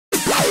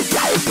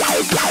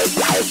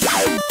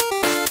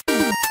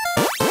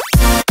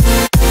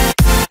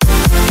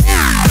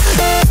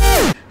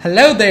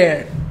Hello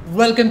there,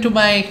 welcome to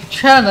my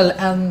channel,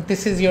 and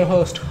this is your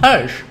host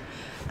Harsh.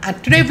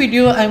 And today's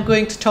video I'm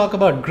going to talk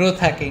about growth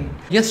hacking.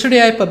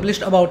 Yesterday I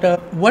published about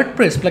a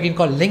WordPress plugin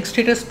called Link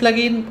Status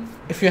plugin.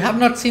 If you have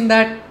not seen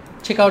that,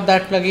 check out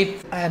that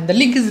plugin and the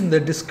link is in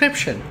the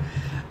description.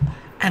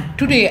 And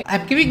today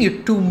I'm giving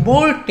you 2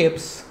 more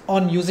tips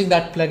on using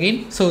that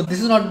plugin. So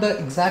this is not the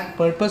exact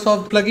purpose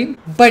of the plugin,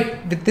 but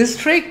with this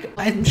trick,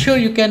 I'm sure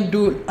you can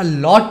do a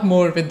lot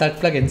more with that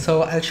plugin.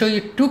 So I'll show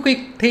you 2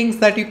 quick things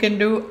that you can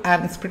do,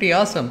 and it's pretty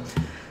awesome.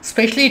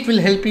 Especially it will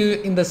help you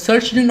in the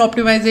search engine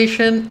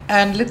optimization,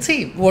 and let's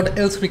see what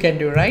else we can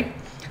do, right?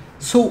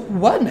 So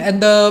one and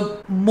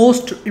the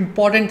most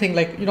important thing,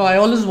 I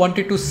always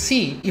wanted to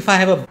see if I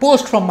have a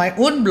post from my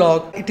own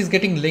blog, it is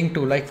getting linked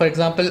to. Like for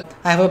example,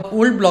 I have an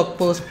old blog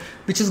post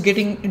which is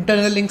getting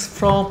internal links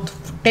from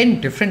 10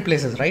 different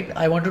places, right?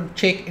 I want to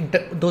check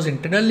those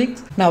internal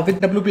links. Now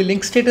with WP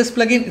Link Status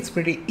plugin, it's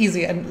pretty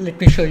easy, and let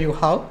me show you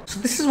how.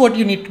 So this is what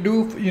you need to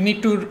do. You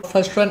need to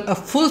first run a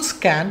full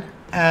scan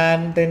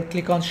and then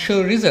click on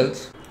show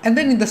results. And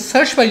then in the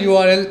search by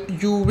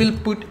URL, you will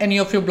put any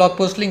of your blog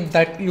post link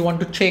that you want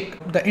to check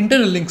the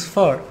internal links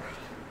for,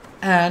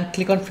 and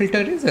click on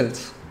filter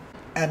results.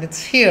 And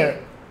it's here.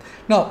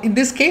 Now, in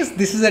this case,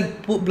 this is a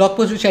blog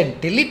post which I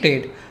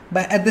deleted,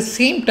 but at the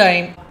same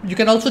time, you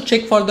can also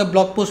check for the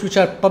blog posts which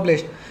are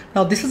published.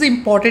 Now, this is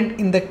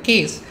important in the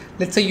case,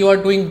 let's say you are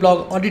doing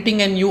blog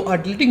auditing and you are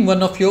deleting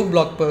one of your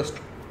blog posts,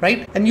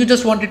 right? And you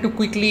just wanted to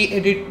quickly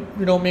edit,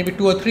 maybe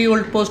 2 or 3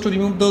 old posts to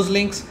remove those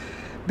links.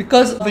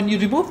 Because when you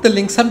remove the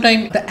link,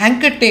 sometimes the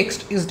anchor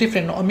text is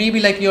different, or maybe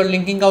like you're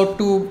linking out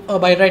to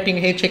by writing,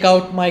 hey, check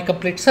out my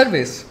complete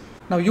service.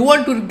 Now you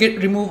want to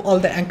remove all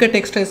the anchor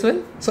text as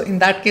well. So in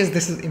that case,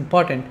 this is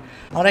important.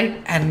 All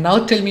right. And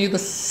now tell me the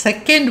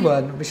second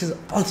one, which is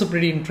also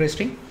pretty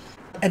interesting.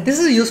 And this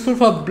is useful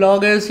for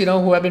bloggers,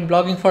 who have been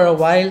blogging for a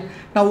while.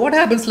 Now what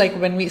happens, like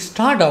when we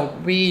start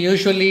out, we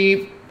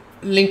usually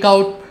link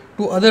out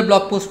to other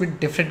blog posts with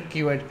different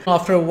keywords.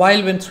 After a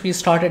while, once we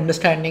start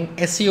understanding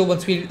SEO,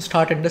 once we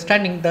start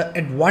understanding the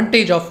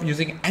advantage of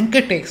using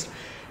anchor text,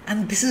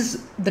 and this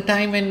is the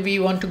time when we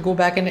want to go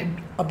back and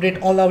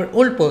update all our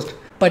old posts,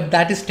 but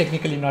that is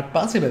technically not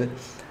possible.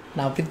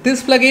 Now with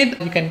this plugin,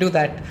 you can do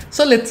that.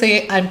 So let's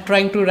say I'm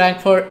trying to rank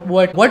for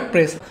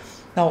WordPress.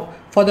 Now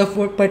for the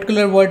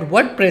particular word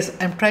WordPress,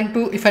 if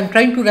I'm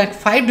trying to rank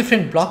 5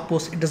 different blog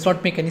posts, it does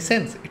not make any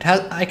sense.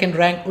 I can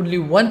rank only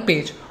 1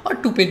 page or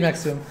 2 page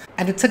maximum.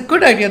 And it's a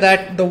good idea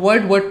that the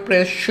word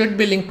WordPress should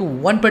be linked to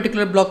one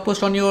particular blog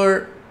post on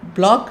your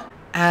blog.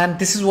 And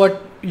this is what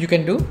you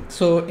can do.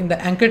 So in the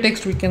anchor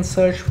text, we can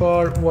search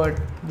for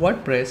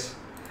WordPress,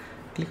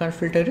 click on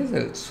filter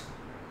results.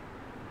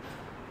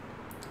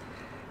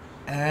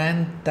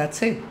 And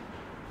that's it.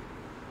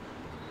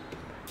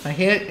 Now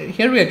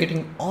here we are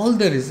getting all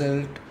the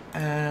result,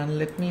 and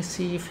let me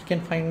see if we can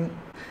find.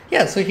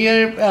 Yeah, so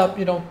here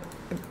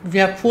we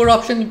have 4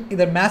 options: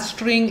 either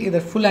mastering, either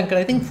full anchor.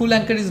 I think full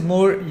anchor is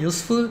more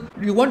useful.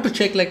 You want to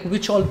check like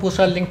which all posts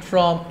are linked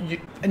from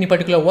any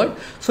particular word.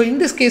 So in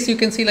this case, you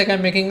can see like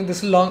I'm making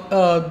this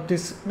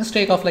this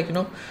mistake of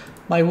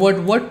my word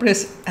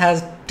WordPress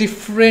has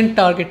different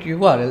target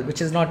URL,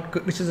 which is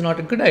not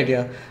a good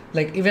idea.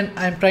 Like even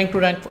I'm trying to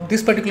rank for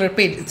this particular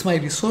page. It's my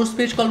resource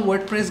page called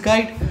WordPress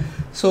guide.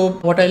 So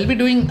what I'll be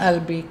doing, I'll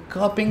be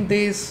copying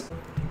this.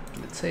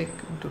 Let's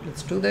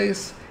do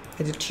this,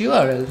 edit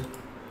URL,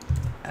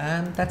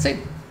 and that's it.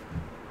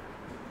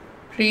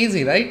 Pretty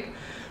easy, right?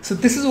 So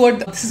this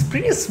is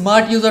pretty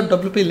smart use of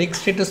WP Link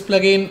Status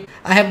plugin.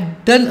 I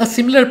have done a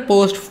similar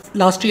post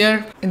last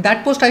year. In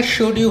that post, I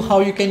showed you how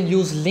you can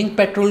use Link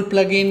Patrol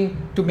plugin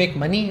to make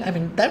money. I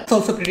mean, that's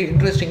also pretty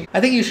interesting. I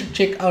think you should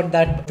check out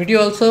that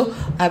video also.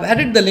 I've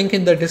added the link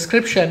in the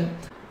description.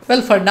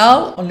 Well, for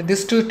now, only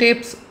these 2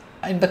 tips.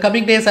 In the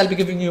coming days, I'll be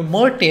giving you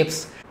more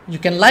tips. You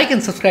can like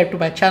and subscribe to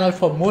my channel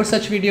for more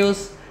such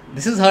videos.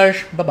 This is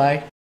Harsh.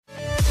 Bye-bye.